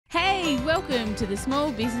Welcome to the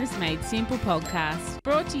Small Business Made Simple podcast,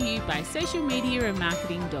 brought to you by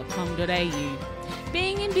socialmediaandmarketing.com.au.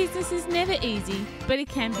 Being in business is never easy, but it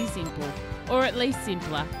can be simple, or at least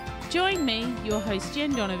simpler. Join me, your host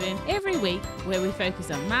Jen Donovan, every week where we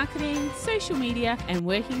focus on marketing, social media, and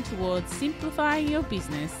working towards simplifying your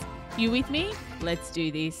business. You with me? Let's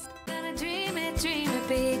do this. Gonna dream it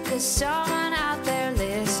big, 'cause someone out there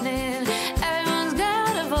listening. Everyone's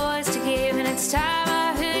got a voice to give, and it's time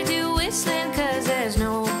I heard you whistling, 'cause there's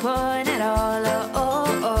no point at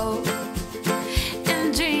all,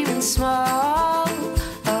 in dreaming small.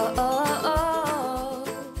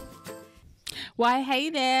 Why, hey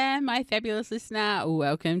there, my fabulous listener.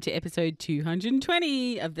 Welcome to episode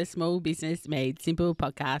 220 of the Small Business Made Simple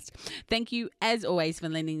podcast. Thank you, as always, for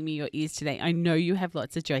lending me your ears today. I know you have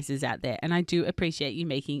lots of choices out there, and I do appreciate you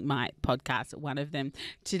making my podcast one of them.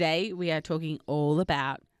 Today, we are talking all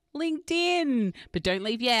about LinkedIn, but don't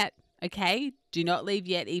leave yet. Okay, do not leave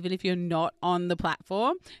yet, even if you're not on the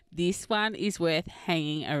platform. This one is worth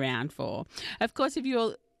hanging around for. Of course, if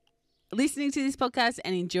you're listening to this podcast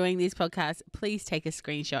and enjoying this podcast, please take a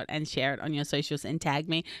screenshot and share it on your socials and tag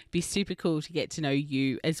me. It'd be super cool to get to know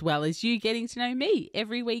you, as well as you getting to know me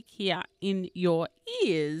every week here in your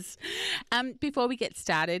ears. Before we get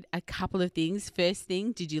started, a couple of things. First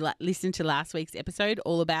thing, did you listen to last week's episode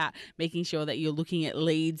all about making sure that you're looking at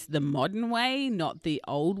leads the modern way, not the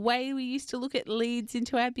old way we used to look at leads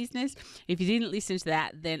into our business? If you didn't listen to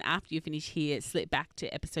that, then after you finish here, slip back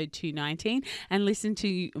to episode 219 and listen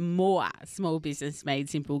to more Small Business Made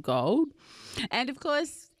Simple Gold. And of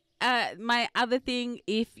course, my other thing,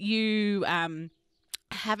 if you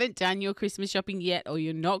haven't done your Christmas shopping yet, or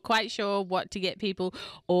you're not quite sure what to get people,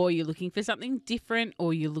 or you're looking for something different,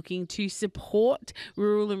 or you're looking to support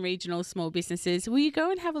rural and regional small businesses, will you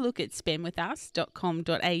go and have a look at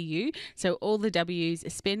spendwithus.com.au? So all the W's,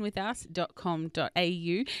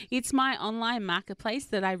 spendwithus.com.au. It's my online marketplace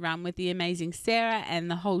that I run with the amazing Sarah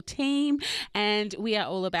and the whole team, and we are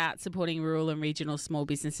all about supporting rural and regional small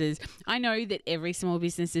businesses. I know that every small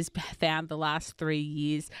business has found the last 3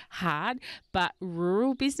 years hard, but rural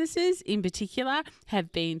businesses in particular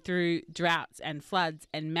have been through droughts and floods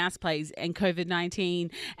and mouse plagues and COVID-19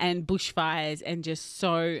 and bushfires and just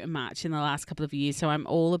so much in the last couple of years. So I'm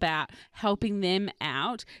all about helping them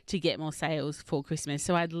out to get more sales for Christmas.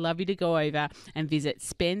 So I'd love you to go over and visit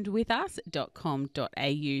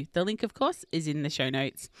spendwithus.com.au. The link, of course, is in the show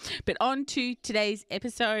notes. But on to today's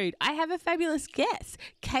episode. I have a fabulous guest.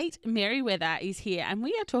 Kate Merriweather is here, and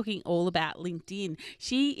we are talking all about LinkedIn.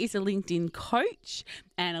 She is a LinkedIn coach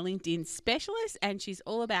and a LinkedIn specialist, and she's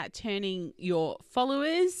all about turning your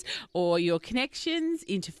followers or your connections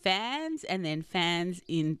into fans, and then fans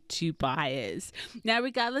into buyers. Now,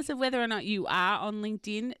 regardless of whether or not you are on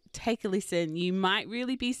LinkedIn, take a listen. You might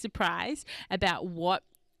really be surprised about what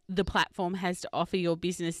the platform has to offer your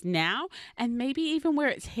business now, and maybe even where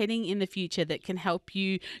it's heading in the future, that can help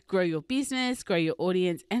you grow your business, grow your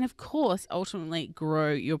audience, and of course, ultimately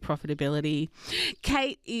grow your profitability.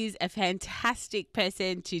 Kate is a fantastic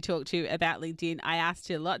person to talk to about LinkedIn. I asked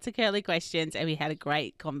her lots of curly questions and we had a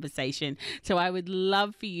great conversation. So I would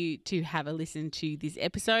love for you to have a listen to this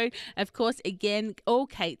episode. Of course, again, all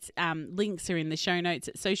Kate's links are in the show notes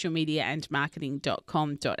at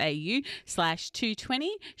socialmediaandmarketing.com.au/220.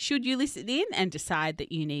 Should you listen in and decide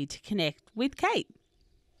that you need to connect with Kate.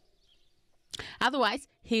 Otherwise,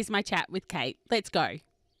 here's my chat with Kate. Let's go.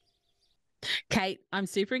 Kate, I'm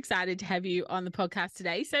super excited to have you on the podcast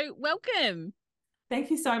today. So welcome. Thank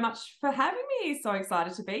you so much for having me. So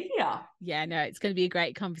excited to be here. Yeah, no, it's going to be a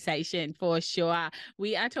great conversation for sure.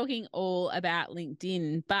 We are talking all about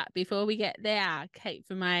LinkedIn, but before we get there, Kate,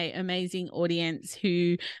 for my amazing audience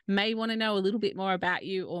who may want to know a little bit more about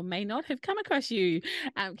you or may not have come across you,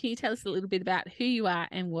 can you tell us a little bit about who you are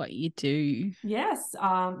and what you do? Yes,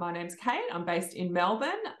 my name's Kate. I'm based in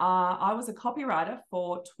Melbourne. I was a copywriter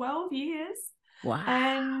for 12 years. Wow.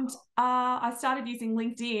 And I started using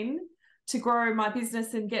LinkedIn to grow my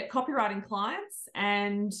business and get copywriting clients.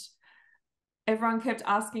 And everyone kept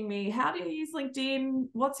asking me, how do you use LinkedIn?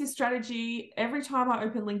 What's your strategy? Every time I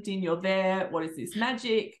open LinkedIn, you're there. What is this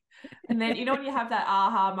magic? And then, when you have that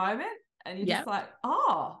aha moment and you're just like,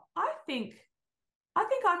 oh, I think I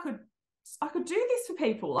could do this for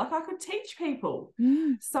people. Like, I could teach people.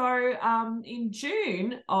 So in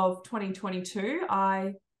June of 2022,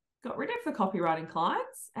 I got rid of the copywriting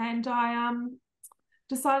clients and I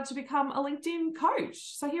decided to become a LinkedIn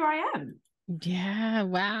coach. So here I am. Yeah,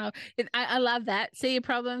 wow. I love that. See a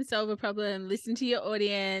problem, solve a problem, listen to your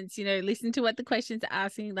audience, listen to what the questions are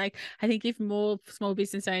asking. Like, I think if more small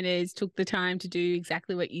business owners took the time to do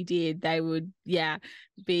exactly what you did, they would,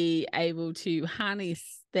 be able to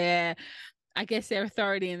harness their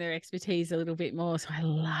authority and their expertise a little bit more. So I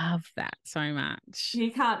love that so much.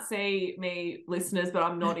 You can't see me, listeners, but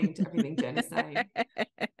I'm nodding to everything Jen is saying.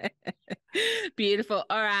 Beautiful.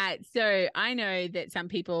 All right. So I know that some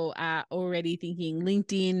people are already thinking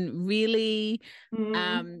LinkedIn really.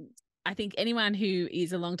 I think anyone who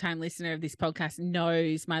is a long-time listener of this podcast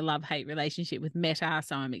knows my love-hate relationship with Meta.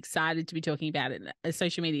 So I'm excited to be talking about it, a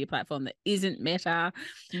social media platform that isn't Meta.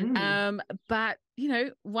 But,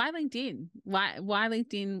 why LinkedIn? Why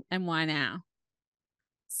LinkedIn and why now?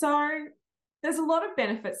 So there's a lot of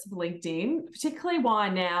benefits of LinkedIn, particularly why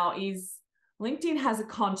now is LinkedIn has a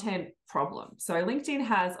content problem. So LinkedIn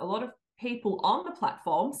has a lot of people on the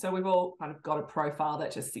platform. So we've all kind of got a profile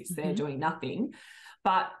that just sits there doing nothing.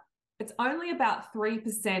 But it's only about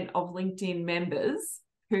 3% of LinkedIn members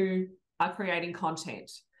who are creating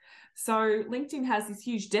content. So LinkedIn has this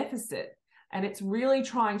huge deficit, and it's really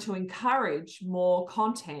trying to encourage more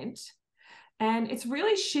content. And it's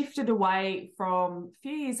really shifted away from a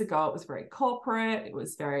few years ago. It was very corporate. It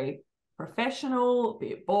was very professional, a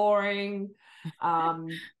bit boring.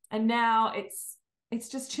 And now it's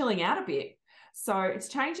just chilling out a bit. So it's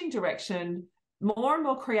changing direction. More and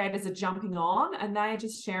more creators are jumping on, and they are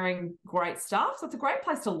just sharing great stuff. So it's a great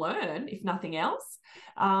place to learn, if nothing else.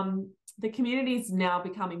 The community is now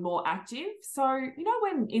becoming more active. So,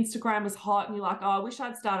 when Instagram was hot and you're like, oh, I wish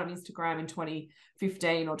I'd started on Instagram in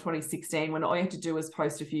 2015 or 2016 when all you had to do was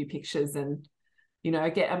post a few pictures and,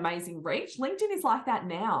 get amazing reach. LinkedIn is like that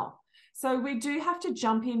now. So we do have to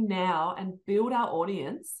jump in now and build our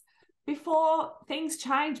audience before things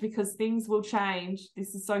change, because things will change.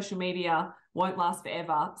 This is social media, won't last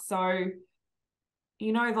forever. So,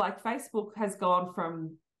 like Facebook has gone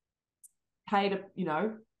from paid,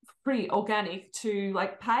 pretty organic to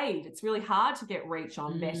like paid. It's really hard to get reach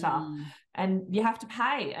on Meta, and you have to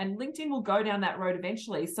pay, and LinkedIn will go down that road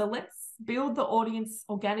eventually. So let's build the audience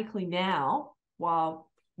organically now while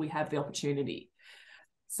we have the opportunity.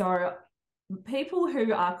 So people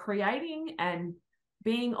who are creating and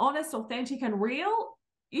being honest, authentic, and real,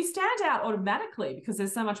 you stand out automatically because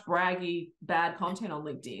there's so much braggy, bad content on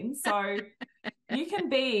LinkedIn. So you can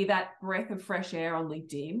be that breath of fresh air on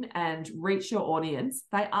LinkedIn and reach your audience.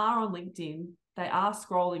 They are on LinkedIn. They are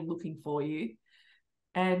scrolling, looking for you,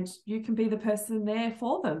 and you can be the person there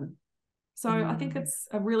for them. So I think it's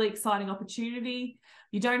a really exciting opportunity.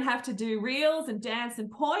 You don't have to do reels and dance and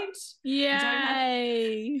point.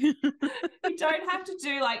 Yay! You don't have to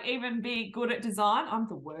do even be good at design. I'm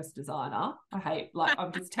the worst designer.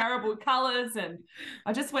 I'm just terrible with colors, and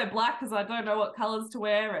I just wear black because I don't know what colors to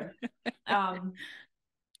wear. And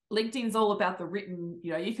LinkedIn's all about the written,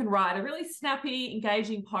 you can write a really snappy,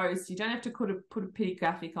 engaging post. You don't have to put a pretty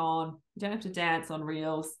graphic on. You don't have to dance on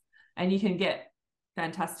reels, and you can get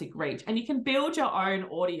fantastic reach, and you can build your own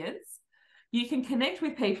audience. You can connect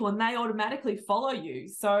with people and they automatically follow you.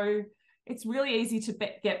 So it's really easy to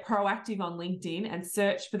get proactive on LinkedIn and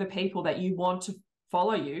search for the people that you want to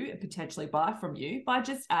follow you and potentially buy from you by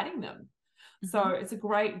just adding them. So it's a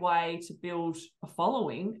great way to build a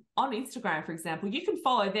following. On Instagram, for example, you can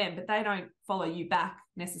follow them, but they don't follow you back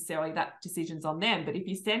necessarily. That decision's on them. But if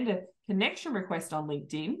you send a connection request on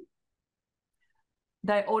LinkedIn,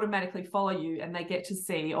 they automatically follow you and they get to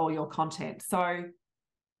see all your content. So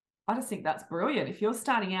I just think that's brilliant. If you're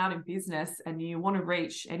starting out in business and you want to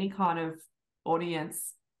reach any kind of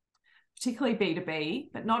audience, particularly B2B,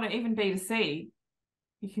 but not even B2C,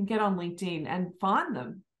 you can get on LinkedIn and find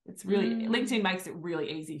them. It's really, LinkedIn makes it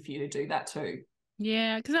really easy for you to do that too.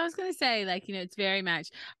 Yeah, because I was going to say, it's very much,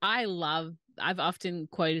 I've often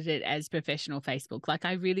quoted it as professional Facebook.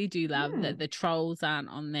 I really do love that the trolls aren't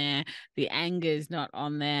on there. The anger's not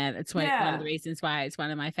on there. That's one of the reasons why it's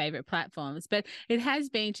one of my favorite platforms. But it has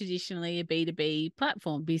been traditionally a B2B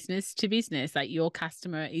platform, business to business. Your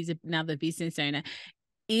customer is another business owner.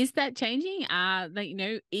 Is that changing?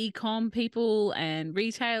 E-com people and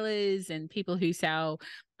retailers and people who sell,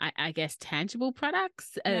 I guess, tangible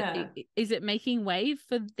products, is it making way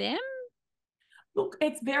for them? Look,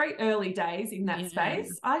 it's very early days in that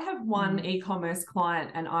space. I have one e-commerce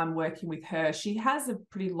client and I'm working with her. She has a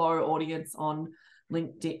pretty low audience on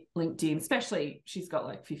LinkedIn, especially she's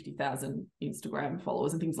got 50,000 Instagram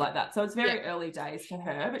followers and things like that. So it's very early days for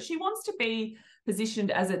her, but she wants to be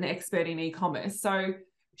positioned as an expert in e-commerce. So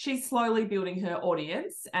she's slowly building her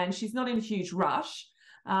audience and she's not in a huge rush.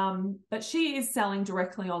 But she is selling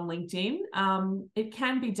directly on LinkedIn. It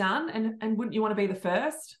can be done, and wouldn't you want to be the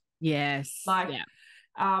first? Yes. Like, yeah.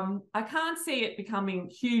 I can't see it becoming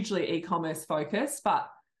hugely e-commerce focused, but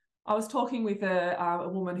I was talking with a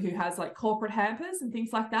woman who has like corporate hampers and things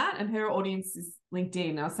like that, and her audience is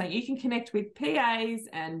LinkedIn. I was saying you can connect with PAs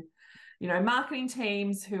and, you know, marketing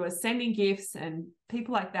teams who are sending gifts and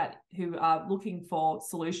people like that who are looking for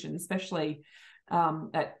solutions, especially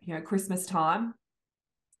at, you know, Christmas time.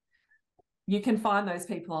 You can find those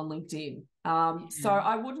people on LinkedIn. So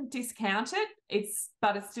I wouldn't discount it.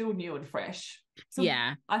 But it's still new and fresh. So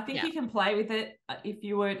Yeah. I think you can play with it. If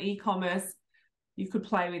you were in e-commerce, you could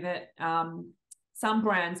play with it. Some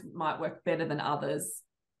brands might work better than others.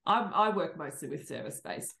 I work mostly with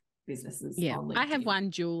service-based businesses on LinkedIn. I have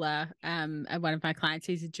one jeweler, one of my clients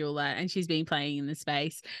who's a jeweler, and she's been playing in the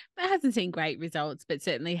space, but hasn't seen great results, but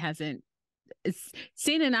certainly hasn't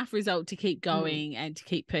seen enough result to keep going and to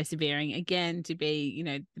keep persevering, again, to be, you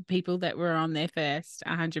know, the people that were on there first.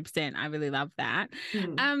 100%. I really love that.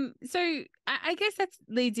 So I guess that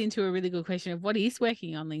leads into a really good question of what is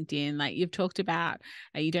working on LinkedIn. Like you've talked about,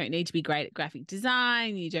 you don't need to be great at graphic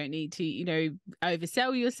design, you don't need to, you know,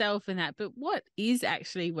 oversell yourself and that, but what is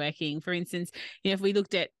actually working? For instance, you know, if we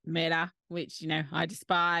looked at Meta, which, you know, I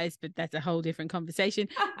despise, but that's a whole different conversation.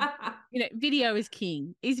 You know, video is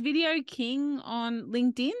king. Is video king on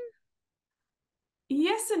LinkedIn?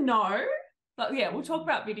 Yes and no. But yeah, we'll talk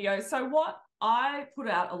about video. So I put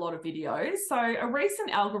out a lot of videos. So a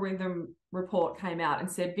recent algorithm report came out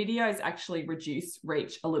and said videos actually reduce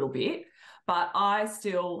reach a little bit, but I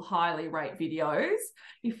still highly rate videos.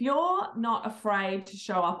 If you're not afraid to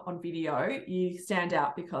show up on video, you stand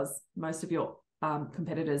out because most of your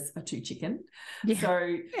competitors are too chicken. Yeah.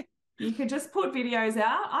 So you can just put videos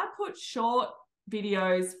out. I put short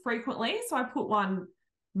videos frequently. So I put one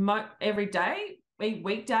every day,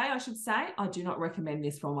 weekday, I should say. I do not recommend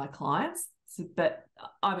this for all my clients, but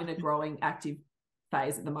I'm in a growing active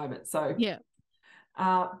phase at the moment. So yeah.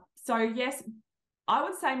 So yes, I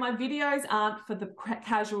would say my videos aren't for the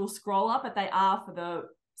casual scroller, but they are for the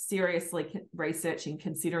seriously researching,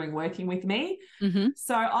 considering working with me.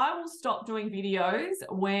 So I will stop doing videos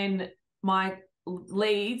when my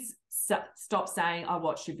leads stop saying, I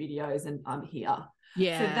watched your videos and I'm here.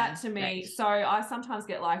 Yeah. So that to me, right. So I sometimes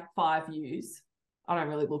get like 5 views. I don't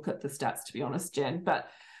really look at the stats, to be honest, Jen, but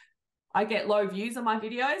I get low views on my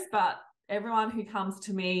videos, but everyone who comes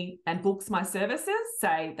to me and books my services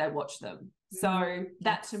say they watch them. So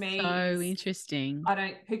that to me, so interesting.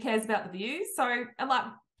 Who cares about the views? So, and like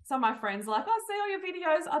some of my friends are like, I see all your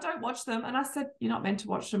videos, I don't watch them. And I said, you're not meant to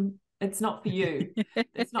watch them. It's not for you.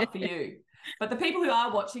 It's not for you. But the people who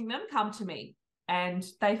are watching them come to me and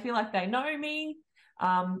they feel like they know me.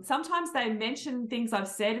 Sometimes they mention things I've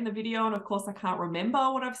said in the video, and of course I can't remember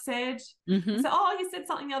what I've said. So, you said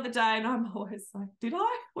something the other day, and I'm always like, did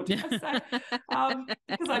I? What did I say?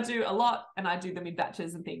 Because I do a lot and I do them in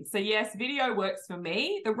batches and things. So yes, video works for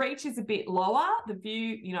me. The reach is a bit lower. The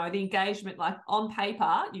view, you know, the engagement, like on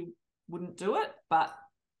paper, you wouldn't do it, but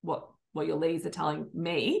what your leads are telling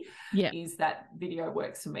me is that video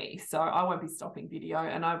works for me. So I won't be stopping video,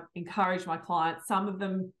 and I encourage my clients. Some of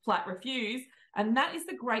them flat refuse. And that is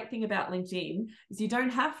the great thing about LinkedIn, is you don't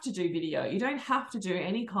have to do video. You don't have to do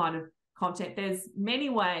any kind of content. There's many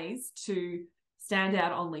ways to stand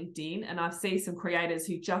out on LinkedIn. And I see some creators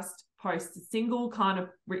who just post a single kind of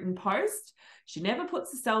written post. She never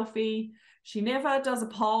puts a selfie. She never does a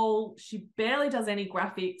poll. She barely does any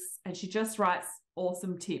graphics, and she just writes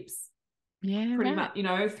awesome tips. Yeah, pretty much, you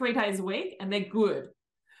know, 3 days a week, and they're good.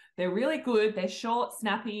 They're really good. They're short,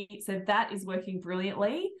 snappy. So that is working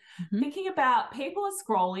brilliantly. Thinking about people are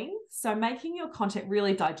scrolling. So making your content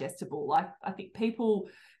really digestible. Like I think people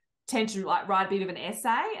tend to like write a bit of an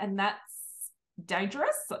essay, and that's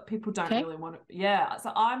dangerous. People don't really want to. Yeah.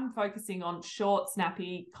 So I'm focusing on short,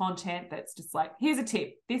 snappy content that's just like, here's a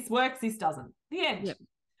tip. This works. This doesn't. The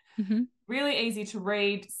end. Really easy to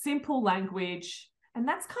read, simple language. And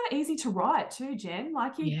that's kind of easy to write too, Jen.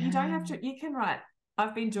 Like you don't have to, you can write.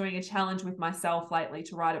 I've been doing a challenge with myself lately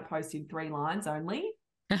to write a post in 3 lines only.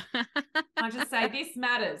 I just say, this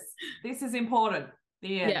matters. This is important.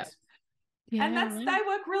 The end. And they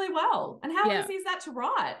work really well. And how easy is that to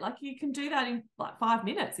write? Like you can do that in like 5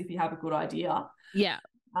 minutes if you have a good idea. Yeah.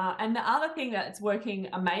 And the other thing that's working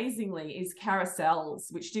amazingly is carousels,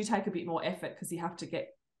 which do take a bit more effort because you have to get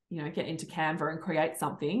into Canva and create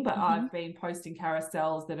something. But I've been posting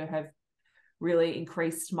carousels that have really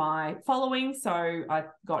increased my following. So I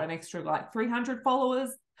got an extra like 300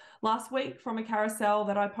 followers last week from a carousel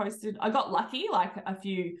that I posted. I got lucky, like a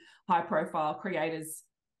few high profile creators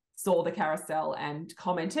saw the carousel and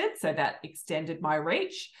commented, so that extended my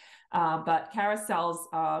reach. But carousels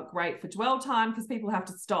are great for dwell time because people have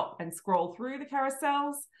to stop and scroll through the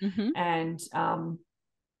carousels. And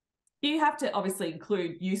you have to obviously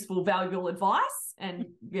include useful, valuable advice and,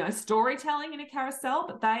 storytelling in a carousel,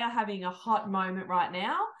 but they are having a hot moment right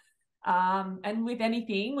now. And with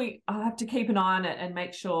anything, I have to keep an eye on it and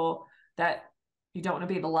make sure that you don't want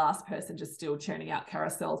to be the last person just still churning out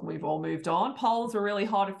carousels, and we've all moved on. Polls were really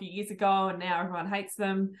hot a few years ago and now everyone hates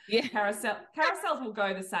them. Yeah. Carousels will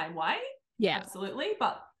go the same way. Yeah. Absolutely.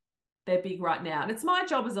 But they're big right now. And it's my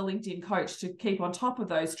job as a LinkedIn coach to keep on top of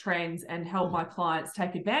those trends and help my clients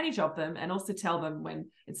take advantage of them, and also tell them when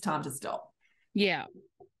it's time to stop. Yeah.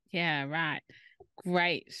 Yeah, right.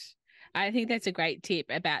 Great. I think that's a great tip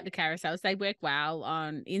about the carousels. They work well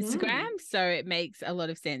on Instagram. So it makes a lot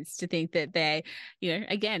of sense to think that they,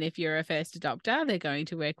 again, if you're a first adopter, they're going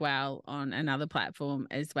to work well on another platform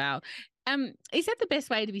as well. Is that the best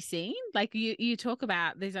way to be seen? Like you talk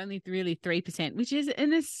about there's only really 3%, which is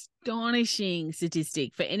an astonishing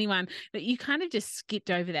statistic for anyone that you kind of just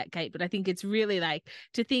skipped over that gate. But I think it's really like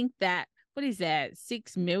to think that, what is that,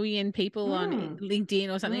 6 million people on LinkedIn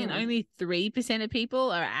or something, and only 3% of people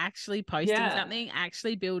are actually posting something,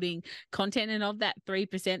 actually building content. And of that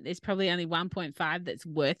 3%, there's probably only 1.5 that's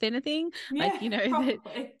worth anything. That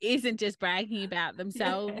isn't just bragging about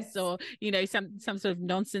themselves or, some sort of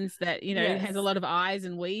nonsense that, has a lot of I's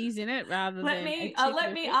and we's in it rather let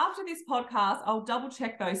than. me, after this podcast, I'll double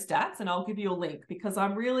check those stats and I'll give you a link, because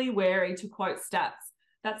I'm really wary to quote stats.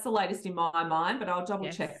 That's the latest in my mind, but I'll double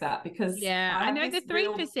check that, because I know the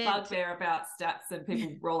 3% bugbear about stats, and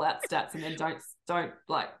people roll out stats and then don't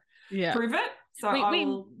prove it. So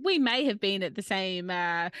we may have been at the same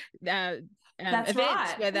event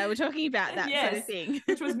where they were talking about that sort of thing,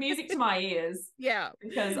 which was music to my ears. Yeah,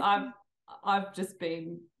 because I've just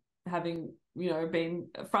been having been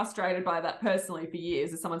frustrated by that personally for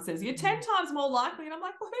years. If someone says you're 10 times more likely, and I'm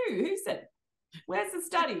like, well, who said? Where's the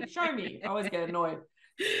study? Show me. I always get annoyed.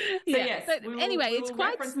 So but anyway, it's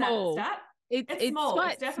quite small. It's small.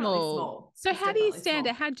 Quite it's definitely small. So how do you stand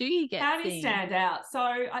out? How do you stand out?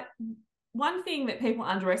 So one thing that people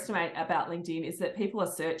underestimate about LinkedIn is that people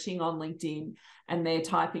are searching on LinkedIn and they're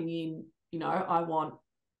typing in, I want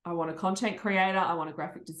a content creator, I want a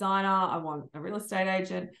graphic designer, I want a real estate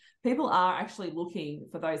agent. People are actually looking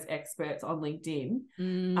for those experts on LinkedIn,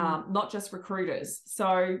 not just recruiters.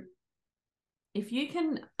 So if you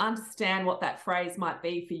can understand what that phrase might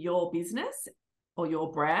be for your business or your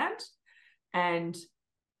brand and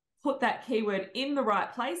put that keyword in the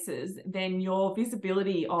right places, then your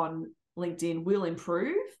visibility on LinkedIn will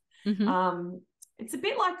improve. It's a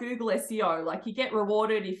bit like Google SEO. Like, you get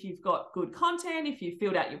rewarded if you've got good content, if you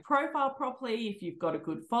filled out your profile properly, if you've got a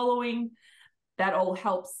good following. That all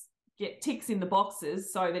helps get ticks in the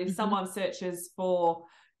boxes, so that if someone searches for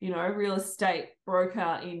real estate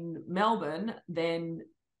broker in Melbourne, then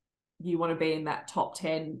you want to be in that top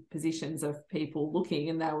 10 positions of people looking,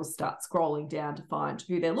 and they will start scrolling down to find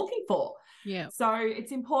who they're looking for. Yeah. So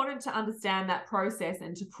it's important to understand that process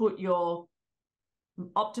and to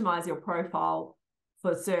optimize your profile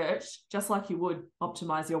for search, just like you would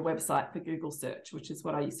optimize your website for Google search, which is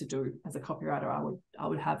what I used to do as a copywriter. I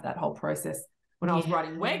would have that whole process. When I was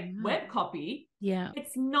writing web copy,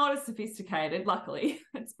 it's not as sophisticated, luckily.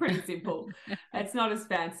 It's pretty simple. It's not as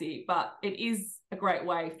fancy, but it is a great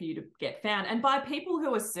way for you to get found. And by people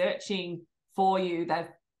who are searching for you, they've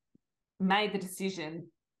made the decision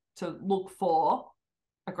to look for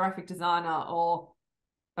a graphic designer or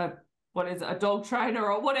a dog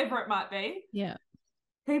trainer or whatever it might be. Yeah.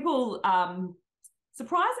 People,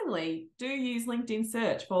 surprisingly, do use LinkedIn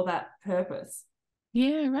search for that purpose.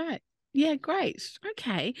 Yeah, right. Yeah, great.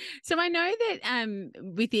 Okay. So I know that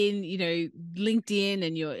within, LinkedIn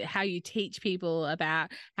and how you teach people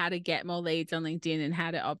about how to get more leads on LinkedIn and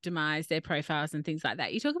how to optimize their profiles and things like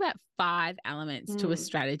that, you talk about 5 elements to a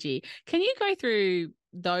strategy. Can you go through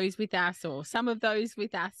those with us, or some of those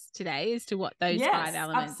with us today, as to what those 5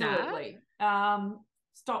 elements absolutely. are?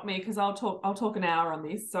 Stop me, because I'll talk an hour on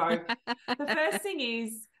this. So the first thing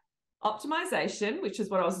is optimization, which is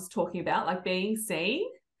what I was just talking about, like being seen.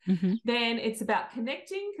 Then it's about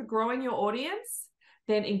connecting, growing your audience.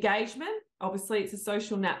 Then engagement. Obviously, it's a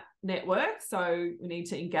social network, so we need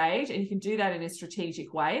to engage, and you can do that in a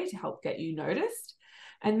strategic way to help get you noticed.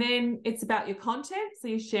 And then it's about your content. So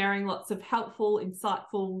you're sharing lots of helpful,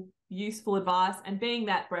 insightful, useful advice, and being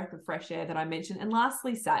that breath of fresh air that I mentioned. And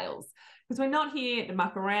lastly, sales, because we're not here to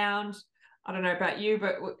muck around. I don't know about you,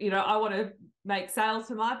 but I want to make sales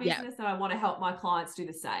for my business, and I want to help my clients do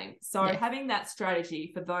the same. So having that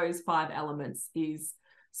strategy for those 5 elements is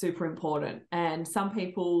super important. And some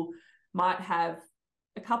people might have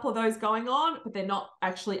a couple of those going on, but they're not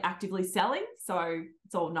actually actively selling. So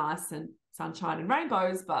it's all nice and sunshine and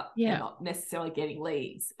rainbows, but they're not necessarily getting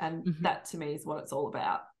leads. And that to me is what it's all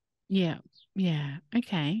about. Yeah. Yeah.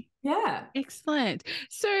 Okay. Yeah. Excellent.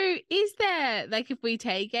 So is there, like, if we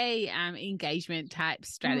take a engagement type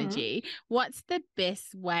strategy, what's the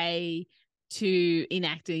best way to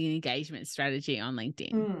enact an engagement strategy on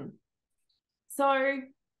LinkedIn? So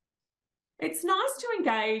it's nice to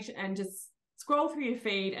engage and just scroll through your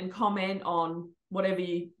feed and comment on whatever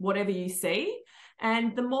you see.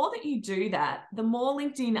 And the more that you do that, the more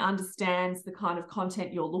LinkedIn understands the kind of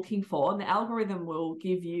content you're looking for, and the algorithm will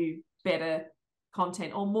give you better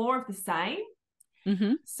content or more of the same.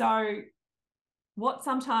 So what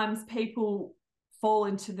sometimes people fall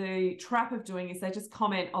into the trap of doing is they just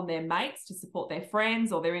comment on their mates to support their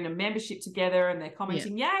friends, or they're in a membership together and they're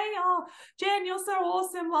commenting, yay, oh, Jen, you're so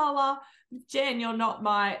awesome, la la. Jen, you're not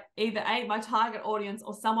my target audience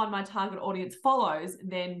or someone my target audience follows,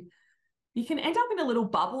 then you can end up in a little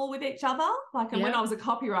bubble with each other. Like, and when I was a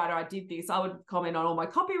copywriter, I did this. I would comment on all my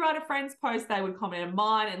copywriter friends' posts. They would comment on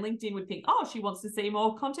mine, and LinkedIn would think, oh, she wants to see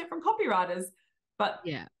more content from copywriters. But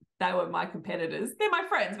they were my competitors. They're my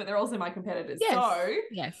friends, but they're also my competitors. So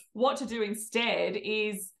what to do instead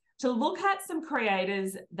is to look at some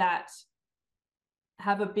creators that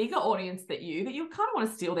have a bigger audience that you kind of want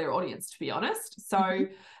to steal their audience, to be honest. So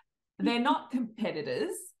they're not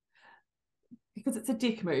competitors, because it's a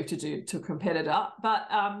dick move to do to a competitor, but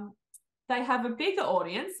they have a bigger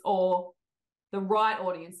audience or the right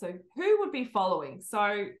audience. So who would be following?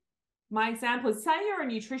 So my example is, say you're a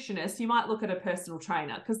nutritionist, you might look at a personal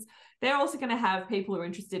trainer, because they're also going to have people who are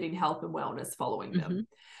interested in health and wellness following them.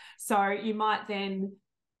 So you might then,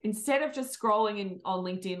 instead of just scrolling on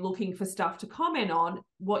LinkedIn looking for stuff to comment on,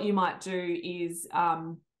 what you might do is,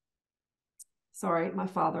 sorry, my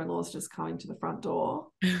father-in-law's just coming to the front door.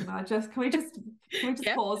 Can we just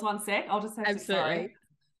pause 1 sec? I'll just say sorry.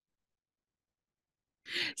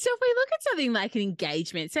 So if we look at something like an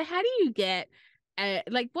engagement, so how do you get,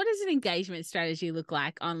 what does an engagement strategy look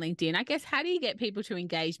like on LinkedIn? I guess, how do you get people to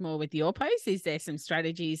engage more with your posts? Is there some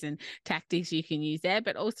strategies and tactics you can use there?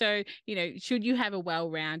 But also, should you have a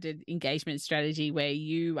well-rounded engagement strategy where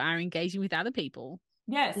you are engaging with other people?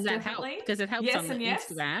 Yes, does that definitely. help? Because it helps on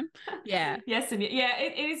Instagram. Yeah. Yes, and yeah,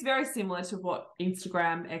 it is very similar to what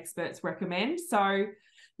Instagram experts recommend. So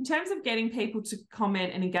in terms of getting people to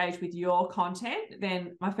comment and engage with your content,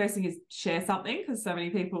 then my first thing is share something, because so many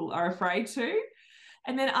people are afraid to.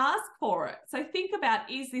 And then ask for it. So think about,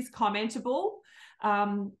 is this commentable?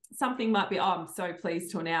 Something might be, oh, I'm so pleased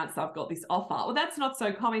to announce I've got this offer. Well, that's not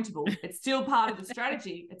so commentable. It's still part of the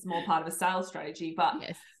strategy. It's more part of a sales strategy.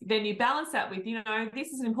 But then you balance that with, this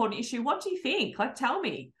is an important issue. What do you think? Like, tell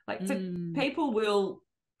me. Like, so people will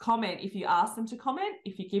comment if you ask them to comment,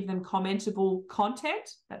 if you give them commentable content.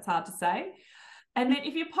 That's hard to say. And then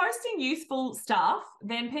if you're posting useful stuff,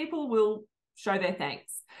 then people will show their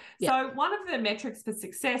thanks. So one of the metrics for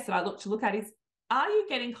success that I look at is, are you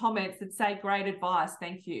getting comments that say great advice,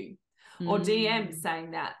 thank you, or DMs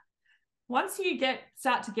saying that? Once you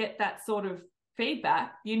start to get that sort of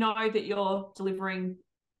feedback, you know that you're delivering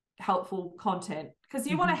helpful content, because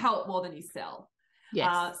you want to help more than you sell.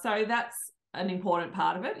 So that's an important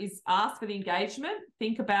part of it, is ask for the engagement.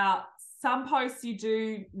 Think about some posts you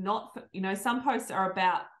do not, some posts are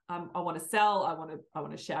about, I want to sell, I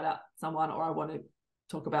want to shout out someone, or I want to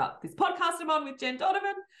talk about this podcast I'm on with Jen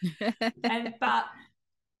Donovan. But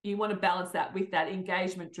you want to balance that with that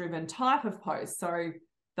engagement driven type of post. So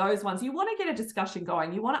those ones, you want to get a discussion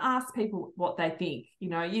going. You want to ask people what they think.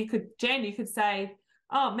 You could say,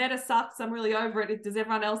 oh, Meta sucks, I'm really over it. Does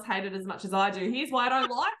everyone else hate it as much as I do? Here's why I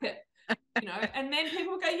don't like it. And then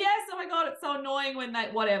people go, yes, oh my God, it's so annoying when they,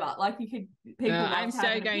 whatever. Like, I'm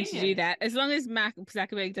so going to do that. As long as Mark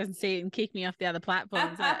Zuckerberg doesn't see it and kick me off the other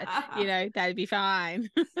platforms, that'd be fine.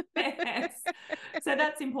 Yes. So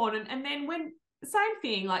that's important. And then same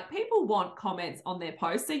thing, like, people want comments on their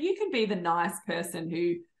posts. So you can be the nice person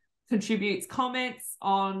who contributes comments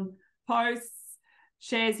on posts,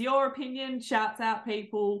 shares your opinion, shouts out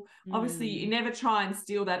people. Obviously, you never try and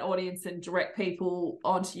steal that audience and direct people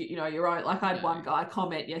onto your own. Like, I had one guy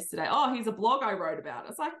comment yesterday, oh, here's a blog I wrote about.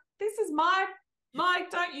 It's like, this is my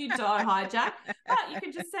don't hijack. But you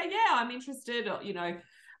can just say, yeah, I'm interested, or,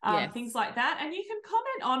 things like that. And you can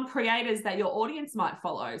comment on creators that your audience might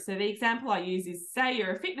follow. So the example I use is, say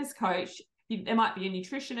you're a fitness coach, there might be a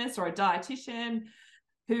nutritionist or a dietitian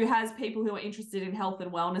who has people who are interested in health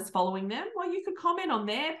and wellness following them. Well, you could comment on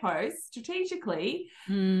their posts strategically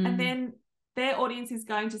and then their audience is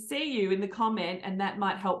going to see you in the comment, and that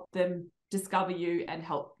might help them discover you and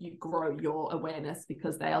help you grow your awareness,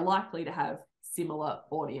 because they are likely to have similar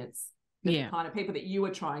audience, the kind of people that you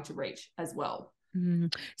are trying to reach as well.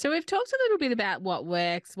 So we've talked a little bit about what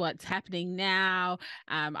works, what's happening now.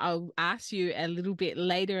 I'll ask you a little bit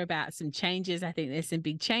later about some changes. I think there's some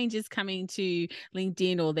big changes coming to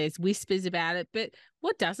LinkedIn, or there's whispers about it, but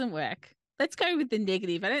what doesn't work? Let's go with the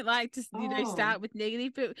negative. I don't like to, start with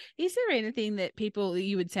negative, but is there anything that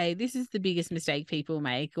you would say, this is the biggest mistake people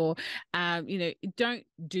make, or, don't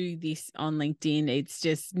do this on LinkedIn. It's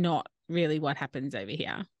just not really what happens over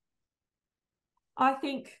here. I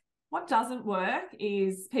think what doesn't work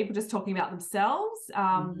is people just talking about themselves.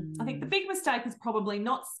 I think the big mistake is probably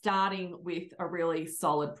not starting with a really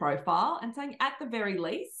solid profile and saying, at the very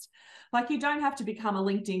least, like, you don't have to become a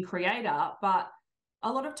LinkedIn creator, but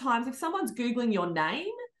a lot of times if someone's Googling your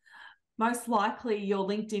name, most likely your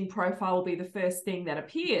LinkedIn profile will be the first thing that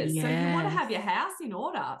appears. Yes. So you want to have your house in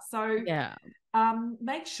order. So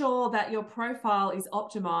make sure that your profile is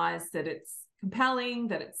optimized, that it's compelling,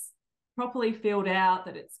 that it's properly filled out,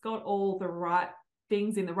 that it's got all the right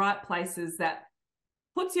things in the right places, that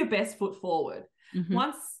puts your best foot forward.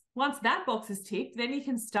 Once that box is ticked, then you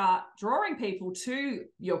can start drawing people to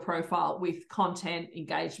your profile with content,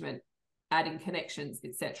 engagement, adding connections,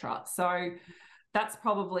 etc. So that's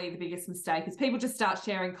probably the biggest mistake, is people just start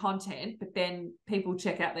sharing content, but then people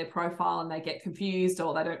check out their profile and they get confused,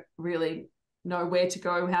 or they don't really know where to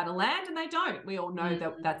go, how to land, and they don't. We all know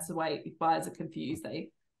that that's the way. If buyers are confused,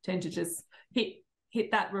 they tend to just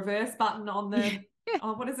hit that reverse button on the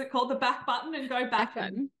what is it called, the back button, and go back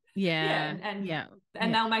button.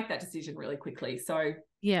 And they'll make that decision really quickly. So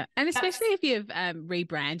and especially if you've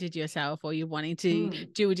rebranded yourself, or you're wanting to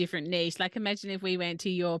do a different niche. Like, imagine if we went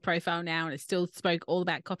to your profile now and it still spoke all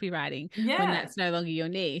about copywriting when that's no longer your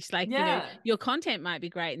niche. Like, your content might be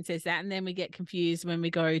great and says that, and then we get confused when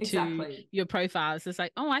we go to your profile. So it's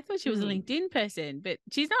like, oh, I thought she was a LinkedIn person, but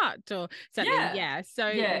she's not, or something. So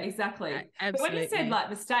exactly. But when you said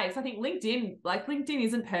like mistakes, I think LinkedIn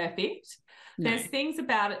isn't perfect. There's things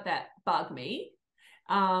about it that bug me.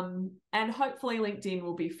 And hopefully LinkedIn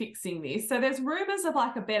will be fixing this. So there's rumors of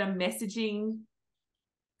like a better messaging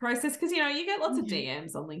process, because, you get lots of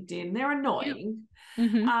DMs on LinkedIn. They're annoying.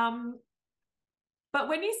 But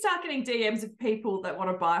when you start getting DMs of people that want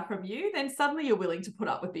to buy from you, then suddenly you're willing to put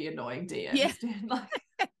up with the annoying DMs. And I've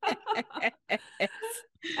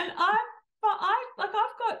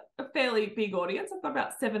got a fairly big audience. I've got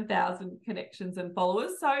about 7,000 connections and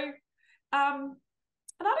followers. So,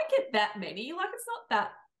 and I don't get that many. Like, it's not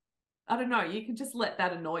that, I don't know, you can just let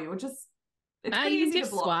that annoy you, or just, it's pretty easy to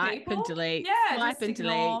block swipe people. And delete. Swipe and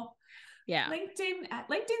delete.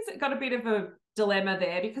 LinkedIn's got a bit of a dilemma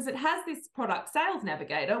there, because it has this product sales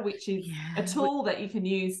navigator, which is a tool that you can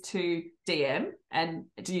use to DM and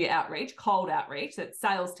do your outreach, cold outreach, that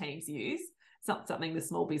sales teams use. It's not something the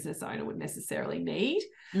small business owner would necessarily need.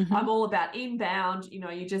 I'm all about inbound.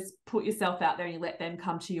 You just put yourself out there and you let them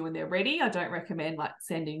come to you when they're ready. I don't recommend like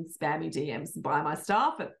sending spammy DMs and buy my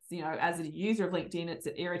stuff. It's, as a user of LinkedIn, it's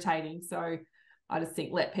irritating. So I just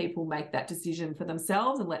think let people make that decision for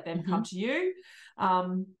themselves and let them come to you.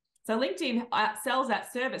 So LinkedIn sells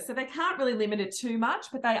that service. So they can't really limit it too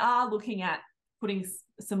much, but they are looking at putting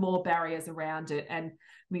some more barriers around it and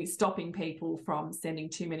stopping people from sending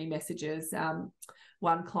too many messages.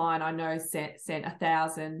 One client I know sent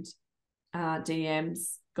 1,000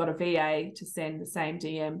 DMs, got a VA to send the same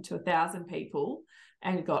DM to 1,000 people,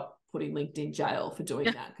 and got put in LinkedIn jail for doing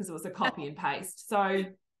that, because it was a copy and paste. So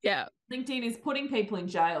LinkedIn is putting people in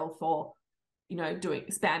jail for, doing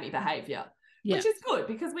spammy behavior. Which is good,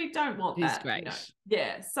 because we don't want that. Great.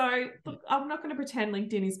 So look, I'm not going to pretend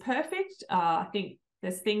LinkedIn is perfect. I think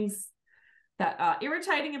there's things that are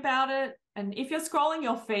irritating about it. And if you're scrolling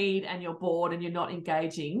your feed and you're bored and you're not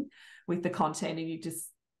engaging with the content, and you just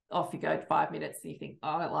off you go 5 minutes and you think, oh,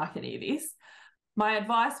 I don't like any of this, my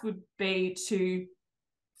advice would be to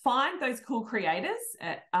find those cool creators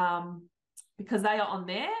because they are on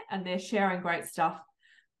there and they're sharing great stuff.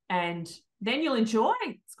 And then you'll enjoy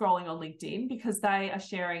scrolling on LinkedIn, because they are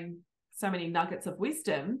sharing so many nuggets of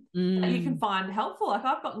wisdom that you can find helpful. Like,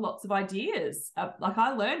 I've got lots of ideas. Like,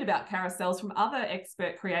 I learned about carousels from other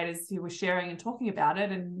expert creators who were sharing and talking about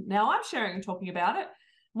it, and now I'm sharing and talking about it.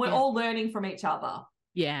 We're all learning from each other.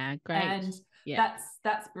 Yeah, great. And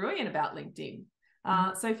that's brilliant about LinkedIn.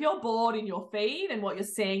 So if you're bored in your feed and what you're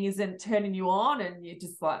seeing isn't turning you on, and you're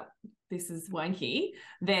just like, this is wanky,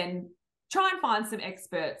 then try and find some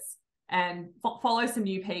experts and follow some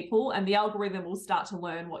new people, and the algorithm will start to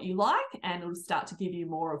learn what you like and it'll start to give you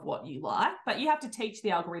more of what you like. But you have to teach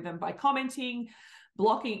the algorithm by commenting,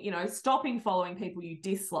 blocking, stopping following people you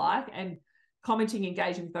dislike and commenting,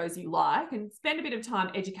 engaging with those you like, and spend a bit of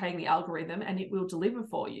time educating the algorithm and it will deliver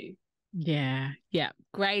for you. Yeah.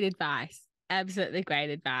 Great advice. Absolutely great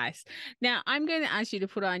advice. Now, I'm going to ask you to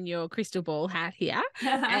put on your crystal ball hat here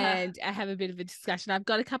and have a bit of a discussion. I've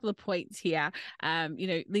got a couple of points here.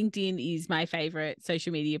 LinkedIn is my favorite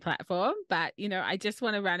social media platform, but, I just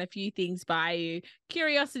want to run a few things by you.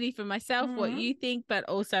 Curiosity for myself, what you think, but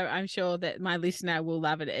also I'm sure that my listener will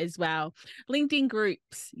love it as well. LinkedIn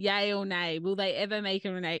groups, yay or nay? Will they ever make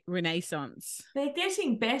a renaissance? They're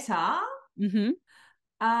getting better. Mm-hmm.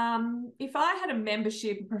 If I had a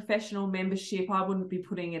professional membership, I wouldn't be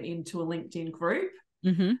putting it into a LinkedIn group.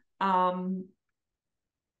 Mm-hmm.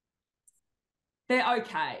 They're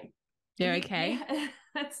okay. They're okay. Yeah,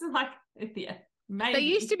 it's like, yeah, maybe. They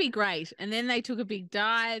used to be great, and then they took a big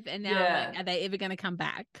dive, and now I'm like, are they ever going to come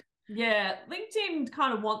back? Yeah, LinkedIn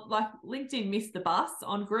LinkedIn missed the bus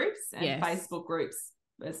on groups, and Facebook groups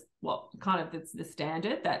is what kind of the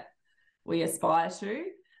standard that we aspire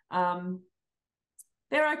to.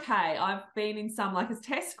 They're okay. I've been in some as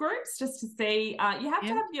test groups just to see. You have to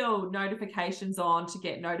have your notifications on to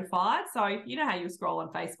get notified. So you know how you scroll on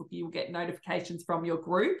Facebook, you will get notifications from your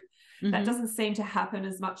group. Mm-hmm. That doesn't seem to happen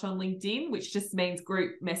as much on LinkedIn, which just means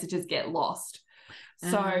group messages get lost.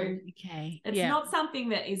 So it's not something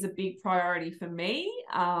that is a big priority for me,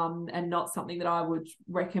 and not something that I would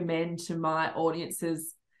recommend to my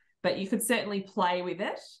audiences. But you could certainly play with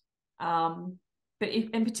it. But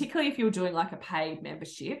particularly if you're doing a paid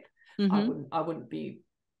membership, I wouldn't be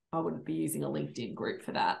using a LinkedIn group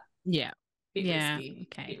for that. Yeah. Risky.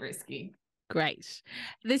 Okay. Bit risky. Great.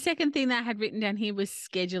 The second thing that I had written down here was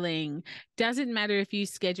scheduling. Doesn't matter if you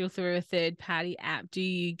schedule through a third-party app, do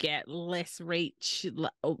you get less reach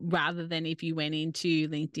rather than if you went into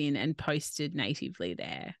LinkedIn and posted natively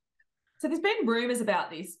there? So there's been rumors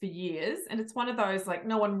about this for years, and it's one of those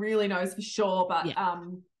no one really knows for sure, but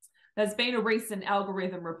there's been a recent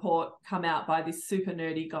algorithm report come out by this super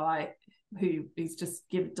nerdy guy who is just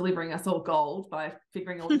delivering us all gold by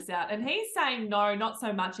figuring all this out. And he's saying, no, not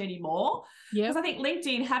so much anymore. Because I think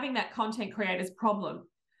LinkedIn, having that content creators problem,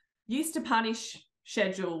 used to punish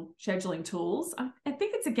scheduling tools. I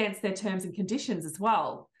think it's against their terms and conditions as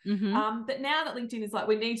well. Mm-hmm. But now that LinkedIn is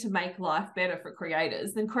we need to make life better for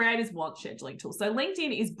creators, then creators want scheduling tools. So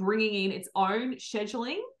LinkedIn is bringing in its own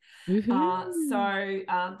scheduling. Mm-hmm.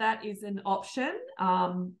 So that is an option.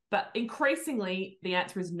 But increasingly, the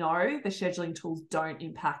answer is no, the scheduling tools don't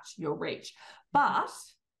impact your reach. But,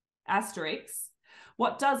 asterisk,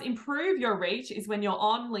 what does improve your reach is when you're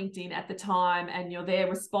on LinkedIn at the time and you're there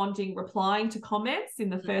replying to comments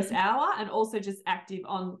in the first hour, and also just active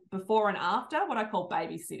on before and after, what I call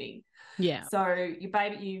babysitting. Yeah. So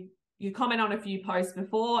you comment on a few posts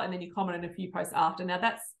before and then you comment on a few posts after. Now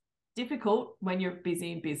that's difficult when you're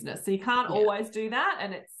busy in business. So you can't always do that,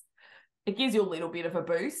 and it gives you a little bit of a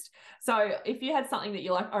boost. So if you had something that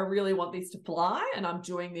you're I really want this to fly and I'm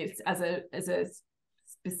doing this as a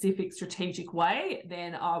specific strategic way,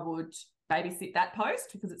 then I would babysit that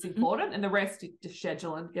post because it's important, and the rest you just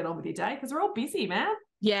schedule and get on with your day because we're all busy, man.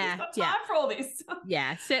 Yeah. Who's got time for all this?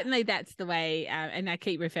 Yeah, certainly that's the way. And I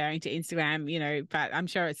keep referring to Instagram, but I'm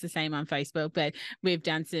sure it's the same on Facebook, but we've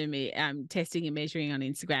done some testing and measuring on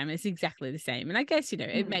Instagram. It's exactly the same. And I guess,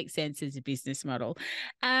 it makes sense as a business model.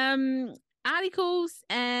 Articles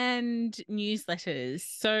and newsletters.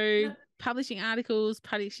 So publishing articles,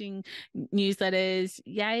 publishing newsletters,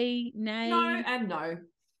 yay, nay? No and no.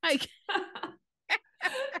 Okay.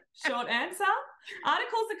 Short answer.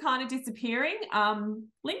 Articles are kind of disappearing.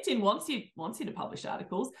 LinkedIn wants you to publish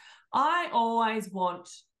articles. I always want,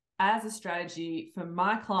 as a strategy for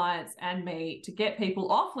my clients and me, to get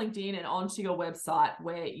people off LinkedIn and onto your website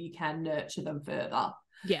where you can nurture them further.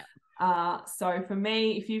 Yeah. So for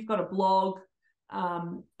me, if you've got a blog,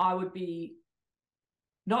 I would be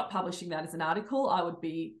not publishing that as an article. I would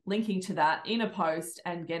be linking to that in a post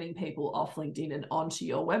and getting people off LinkedIn and onto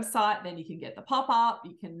your website. Then you can get the pop-up,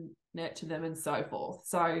 you can nurture them and so forth.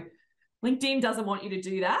 So LinkedIn doesn't want you to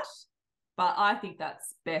do that, but I think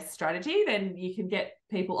that's best strategy. Then you can get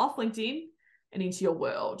people off LinkedIn and into your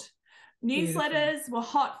world. Newsletters were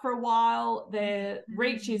hot for a while. Their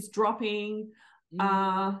reach is dropping.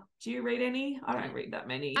 Do you read any? I don't read that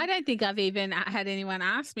many. I don't think I've even had anyone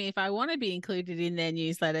ask me if I want to be included in their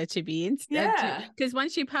newsletter to be in. Yeah. Because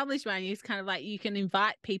once you publish one, it's kind of you can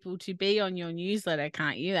invite people to be on your newsletter,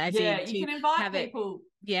 can't you? You can invite people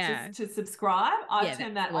to subscribe. I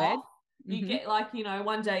turn that off. You get like,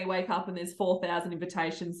 one day you wake up and there's 4,000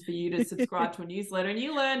 invitations for you to subscribe to a newsletter, and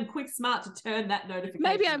you learn quick smart to turn that notification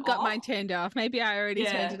Maybe I've got off. mine turned off. Maybe I already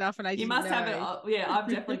turned it off and I didn't must know. have it. Yeah, I've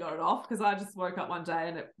definitely got it off because I just woke up one day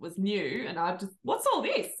and it was new and I just, what's all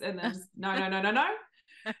this? And then just, no.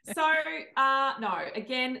 So, no,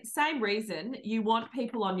 again, same reason. You want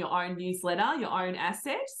people on your own newsletter, your own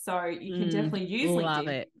asset. So you can definitely use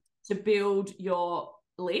LinkedIn to build your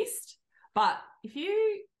list. But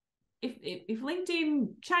if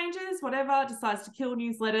LinkedIn changes, whatever, decides to kill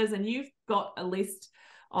newsletters, and you've got a list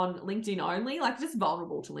on LinkedIn only, like just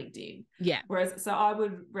vulnerable to LinkedIn. Yeah. So I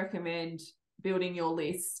would recommend building your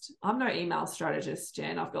list. I'm no email strategist,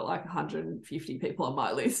 Jen. I've got like 150 people on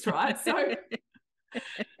my list, right? So,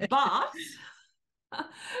 but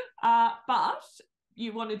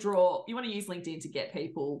you want to use LinkedIn to get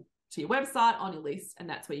people to your website, on your list, and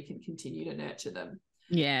that's where you can continue to nurture them.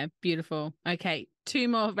 Yeah, beautiful. Okay, 2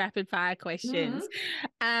 more rapid fire questions.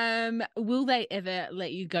 Will they ever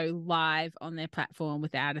let you go live on their platform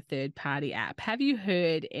without a third party app? Have you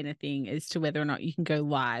heard anything as to whether or not you can go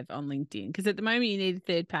live on LinkedIn? Because at the moment you need a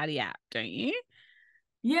third party app, don't you?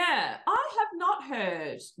 Yeah, I have not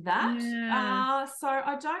heard that. Yeah. So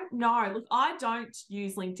I don't know. Look, I don't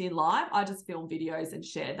use LinkedIn Live. I just film videos and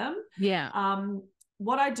share them. Yeah.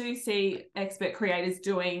 What I do see expert creators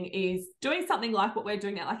doing is doing something like what we're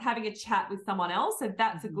doing now, like having a chat with someone else. So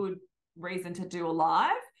that's a good reason to do a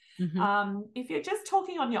live. If you're just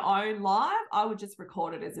talking on your own live, I would just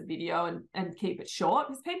record it as a video and keep it short,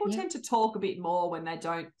 because people tend to talk a bit more when they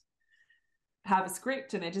don't have a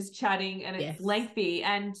script and they're just chatting and it's lengthy,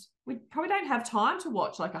 and we probably don't have time to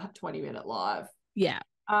watch like a 20-minute live. Yeah.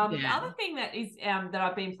 The other thing that is that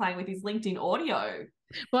I've been playing with is LinkedIn Audio.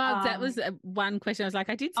 Well, that was one question. I was like,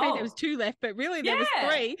 I did say there was 2 left, but really there was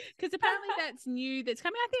 3, because apparently that's new. That's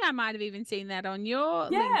coming. I think I might have even seen that on your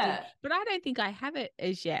LinkedIn, but I don't think I have it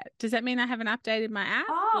as yet. Does that mean I haven't updated my app?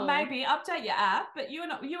 Oh, maybe update your app, but you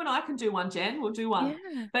and I can do one, Jen. We'll do one.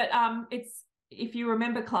 Yeah. But it's, if you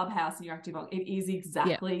remember Clubhouse and you're active on, it is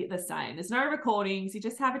exactly the same. There's no recordings. You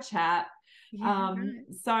just have a chat.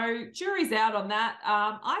 So jury's out on that.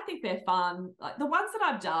 I think they're fun. Like the ones that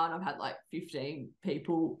I've done, I've had like 15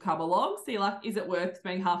 people come along. So you're like, is it worth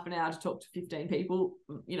spending half an hour to talk to 15 people?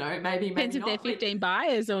 Maybe depends if not. They're 15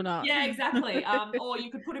 buyers or not. Yeah, exactly. Or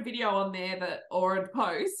you could put a video on there or a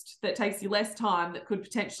post that takes you less time, that could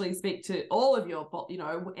potentially speak to all of your,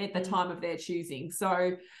 at the time of their choosing.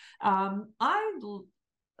 So I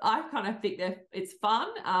kind of think that it's fun.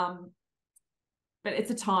 But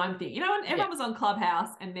it's a time thing, and everyone was on Clubhouse,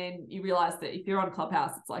 and then you realize that if you're on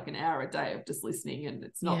Clubhouse, it's like an hour a day of just listening, and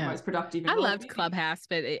it's not the most productive. I loved Clubhouse,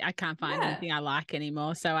 but I can't find anything I like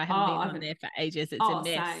anymore, so I haven't been on there for ages. It's a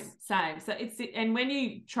mess. Same. So and when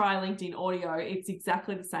you try LinkedIn Audio, it's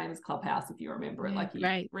exactly the same as Clubhouse, if you remember it. Like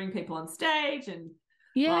you bring people on stage and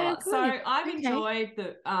blah, blah. So I've enjoyed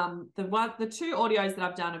the 2 audios that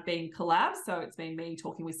I've done have been collabs, so it's been me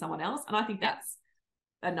talking with someone else, and I think that's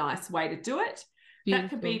a nice way to do it. Beautiful. That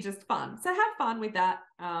could be just fun. So have fun with that.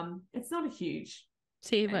 It's not a huge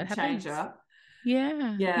changer.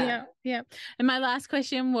 Yeah. And my last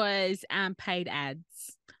question was paid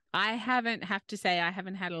ads. I haven't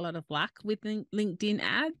had a lot of luck with LinkedIn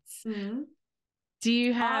ads. Do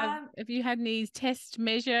you have you had any test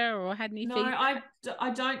measure or had any feedback? No,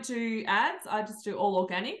 I don't do ads. I just do all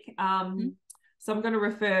organic. So I'm going to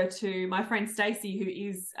refer to my friend Stacey, who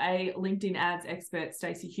is a LinkedIn ads expert,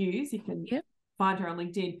 Stacey Hughes. You can find her on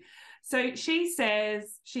LinkedIn. So she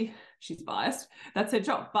says she's biased. That's her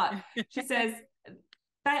job, but she says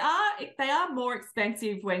they are more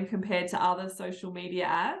expensive when compared to other social media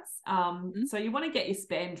ads. So you want to get your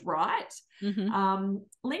spend right.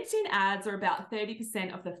 LinkedIn ads are about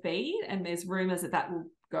 30% of the feed, and there's rumors that will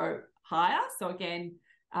go higher. So again,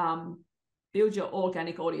 build your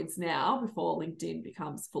organic audience now before LinkedIn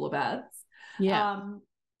becomes full of ads.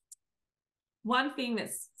 One thing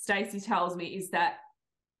that Stacey tells me is that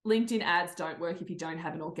LinkedIn ads don't work if you don't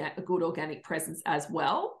have a good organic presence as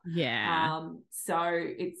well. So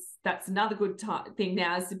that's another good thing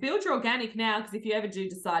now, is to build your organic now, because if you ever do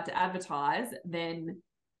decide to advertise, then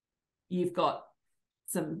you've got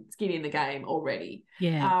some skin in the game already.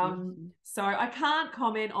 So I can't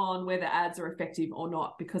comment on whether ads are effective or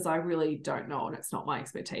not, because I really don't know, and it's not my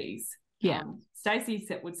expertise. Stacey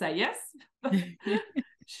would say yes.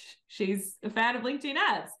 She's a fan of LinkedIn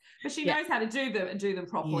ads, but she knows how to do them and do them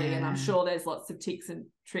properly. And I'm sure there's lots of tips and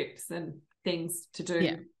tricks and things to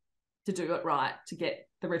do to do it right, to get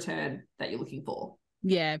the return that you're looking for.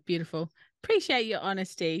 Yeah, beautiful. Appreciate your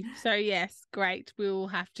honesty. So yes, great. We'll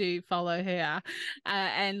have to follow her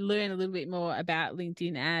and learn a little bit more about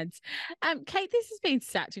LinkedIn ads. Kate, this has been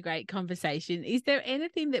such a great conversation. Is there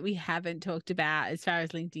anything that we haven't talked about as far as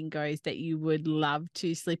LinkedIn goes that you would love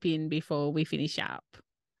to slip in before we finish up?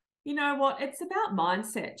 You know what? It's about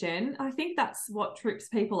mindset, Jen. I think that's what trips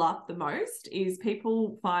people up the most is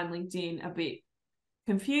people find LinkedIn a bit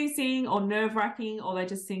confusing or nerve-wracking, or they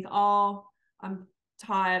just think, oh, I'm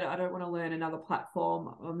tired. I don't want to learn another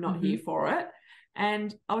platform. I'm not here for it.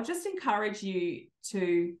 And I would just encourage you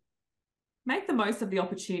to make the most of the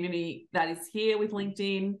opportunity that is here with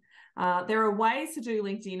LinkedIn. There are ways to do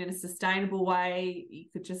LinkedIn in a sustainable way. You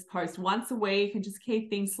could just post once a week and just keep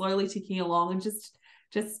things slowly ticking along and just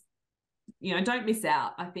don't miss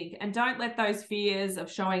out, I think. And don't let those fears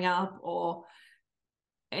of showing up or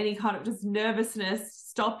any kind of just nervousness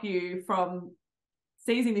stop you from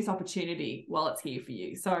seizing this opportunity while it's here for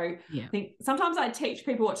you. So I think sometimes I teach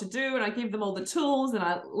people what to do and I give them all the tools and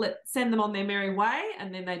I send them on their merry way,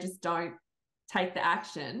 and then they just don't take the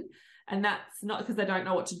action. And that's not because they don't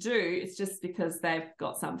know what to do. It's just because they've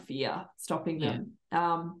got some fear stopping them.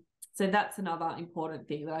 So that's another important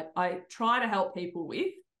thing that I try to help people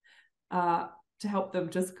with, to help them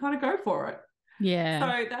just kind of go for it. Yeah.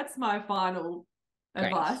 So that's my final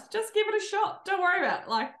advice. Just give it a shot. Don't worry about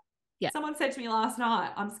it. Someone said to me last night,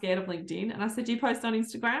 I'm scared of LinkedIn. And I said, do you post on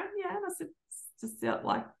Instagram? Yeah. And I said, just do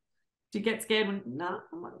you get scared when, no,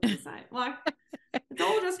 I'm not going to say it. It's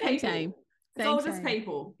all just people. It's all just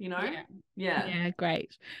people, you know? Yeah,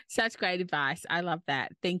 great. Such great advice. I love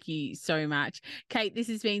that. Thank you so much. Kate, this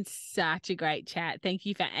has been such a great chat. Thank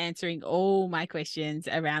you for answering all my questions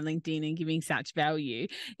around LinkedIn and giving such value.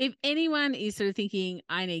 If anyone is sort of thinking,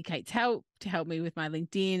 I need Kate's help to help me with my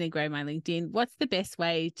LinkedIn and grow my LinkedIn, what's the best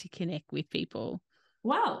way to connect with people?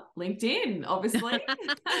 Well, LinkedIn, obviously.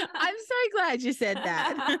 I'm so glad you said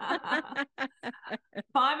that.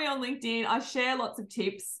 Find me on LinkedIn. I share lots of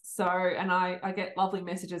tips. And I get lovely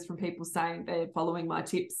messages from people saying they're following my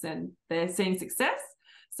tips and they're seeing success.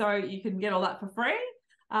 So you can get all that for free.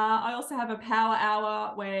 I also have a power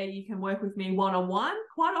hour where you can work with me one-on-one.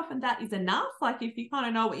 Quite often that is enough. If you kind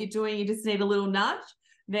of know what you're doing, you just need a little nudge,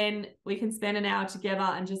 then we can spend an hour together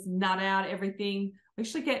and just nut out everything. We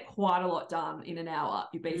actually get quite a lot done in an hour.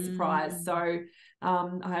 You'd be surprised. So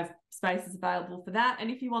I have spaces available for that. And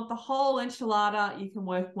if you want the whole enchilada, you can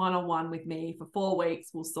work one-on-one with me for 4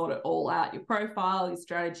 weeks. We'll sort it all out, your profile, your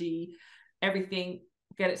strategy, everything,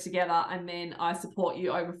 get it together. And then I support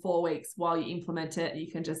you over 4 weeks while you implement it. You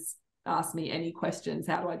can just ask me any questions.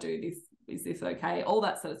 How do I do this? Is this okay? All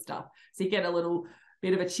that sort of stuff. So you get a little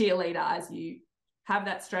bit of a cheerleader as you have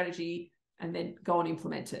that strategy and then go and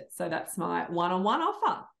implement it. So that's my one-on-one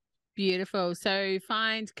offer. Beautiful. So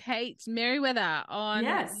find Kate Merriweather on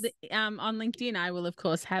LinkedIn. I will, of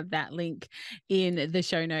course, have that link in the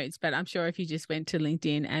show notes, but I'm sure if you just went to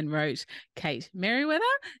LinkedIn and wrote Kate Merriweather,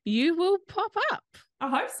 you will pop up. I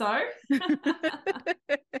hope so.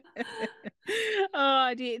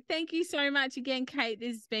 Oh, dear. Thank you so much again, Kate.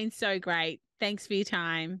 This has been so great. Thanks for your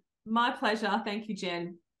time. My pleasure. Thank you,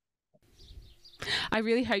 Jen. I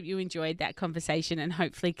really hope you enjoyed that conversation and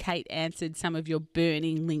hopefully Kate answered some of your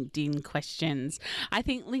burning LinkedIn questions. I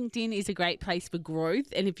think LinkedIn is a great place for growth,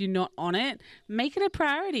 and if you're not on it, make it a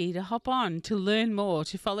priority to hop on, to learn more,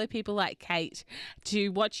 to follow people like Kate, to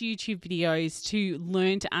watch YouTube videos, to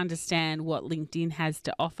learn to understand what LinkedIn has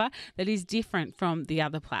to offer that is different from the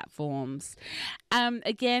other platforms.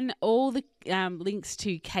 Again, all the links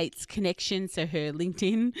to Kate's connection, so her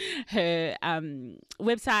LinkedIn, her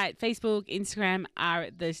website, Facebook, Instagram are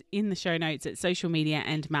in the show notes at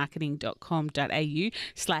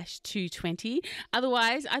socialmediaandmarketing.com.au/220.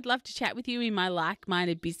 Otherwise, I'd love to chat with you in my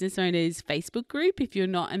like-minded business owners Facebook group. If you're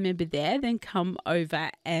not a member there, then come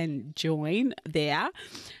over and join there.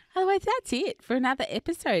 Otherwise, that's it for another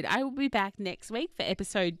episode. I will be back next week for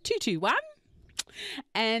episode 221.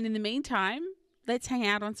 And in the meantime, let's hang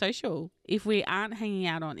out on social. If we aren't hanging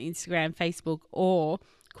out on Instagram, Facebook, or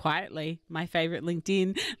quietly, my favorite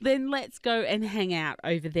LinkedIn, then let's go and hang out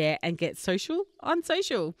over there and get social on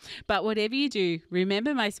social. But whatever you do,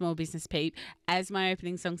 remember, my small business peep, as my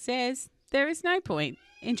opening song says, there is no point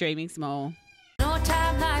in dreaming small. No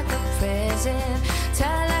time like the present.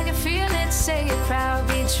 Tell it like you feel it, say it proud,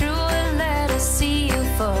 be true, and let us see you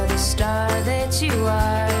for the star that you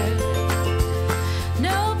are.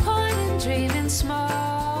 No point in dreaming small.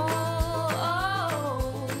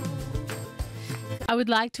 I would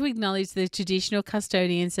like to acknowledge the traditional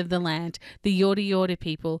custodians of the land, the Yorta Yorta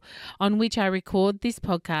people, on which I record this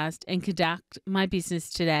podcast and conduct my business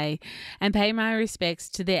today, and pay my respects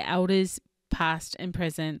to their elders, past and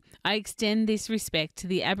present. I extend this respect to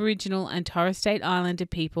the Aboriginal and Torres Strait Islander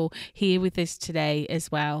people here with us today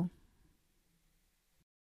as well.